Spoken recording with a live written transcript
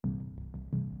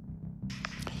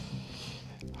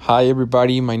Hi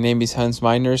everybody, my name is Hans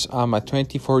Miners. I'm a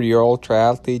 24-year-old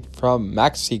triathlete from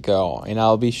Mexico, and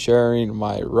I'll be sharing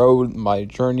my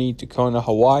journey to Kona,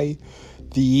 Hawaii.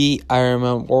 The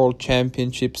Ironman World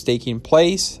Championships taking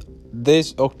place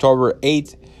this October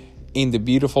 8th in the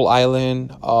beautiful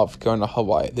island of Kona,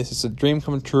 Hawaii. This is a dream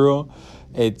come true.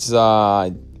 It's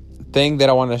a thing that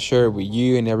I want to share with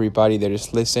you and everybody that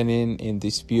is listening in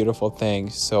this beautiful thing.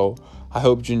 So I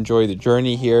hope you enjoy the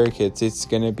journey here, because it's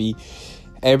going to be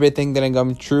everything that I'm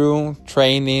going through,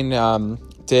 training,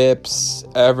 tips,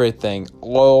 everything,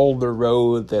 all the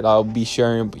road that I'll be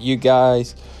sharing with you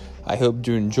guys. I hope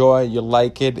you enjoy, you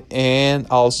like it, and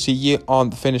I'll see you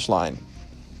on the finish line.